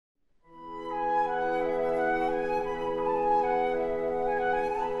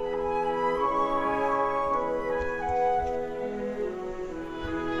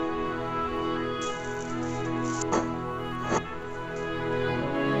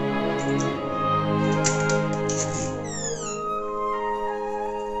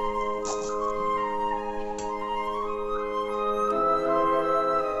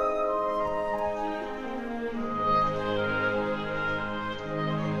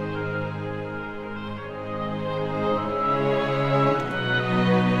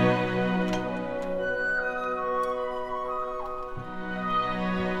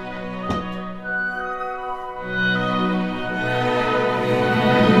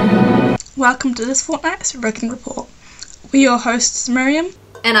Welcome to this fortnight's Riccarton Report. We're your hosts, Miriam.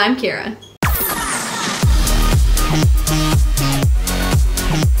 And I'm Kira.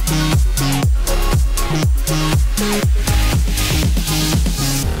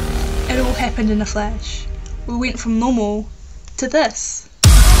 It all happened in a flash. We went from normal to this.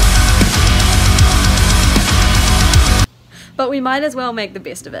 But we might as well make the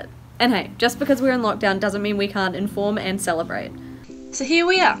best of it. And hey, just because we're in lockdown doesn't mean we can't inform and celebrate. So here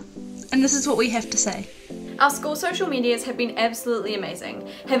we are, and this is what we have to say. Our school social medias have been absolutely amazing,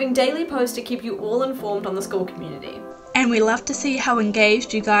 having daily posts to keep you all informed on the school community. And we love to see how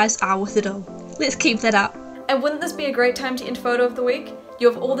engaged you guys are with it all. Let's keep that up. And wouldn't this be a great time to enter photo of the week? You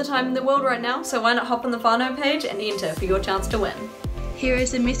have all the time in the world right now, so why not hop on the whānau page and enter for your chance to win. Here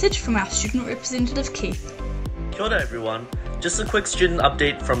is a message from our student representative, Keith. Kia ora everyone. Just a quick student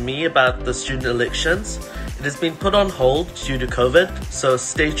update from me about the student elections. It has been put on hold due to COVID, so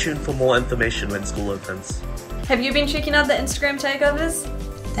stay tuned for more information when school opens. Have you been checking out the Instagram takeovers?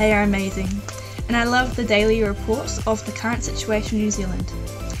 They are amazing, and I love the daily reports of the current situation in New Zealand.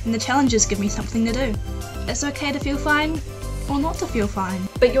 And the challenges give me something to do. It's okay to feel fine, or not to feel fine.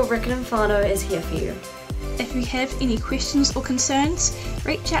 But your Riccarton whānau is here for you. If you have any questions or concerns,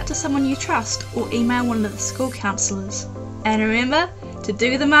 reach out to someone you trust or email one of the school counsellors. And remember to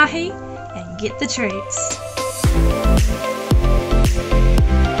do the mahi and get the treats.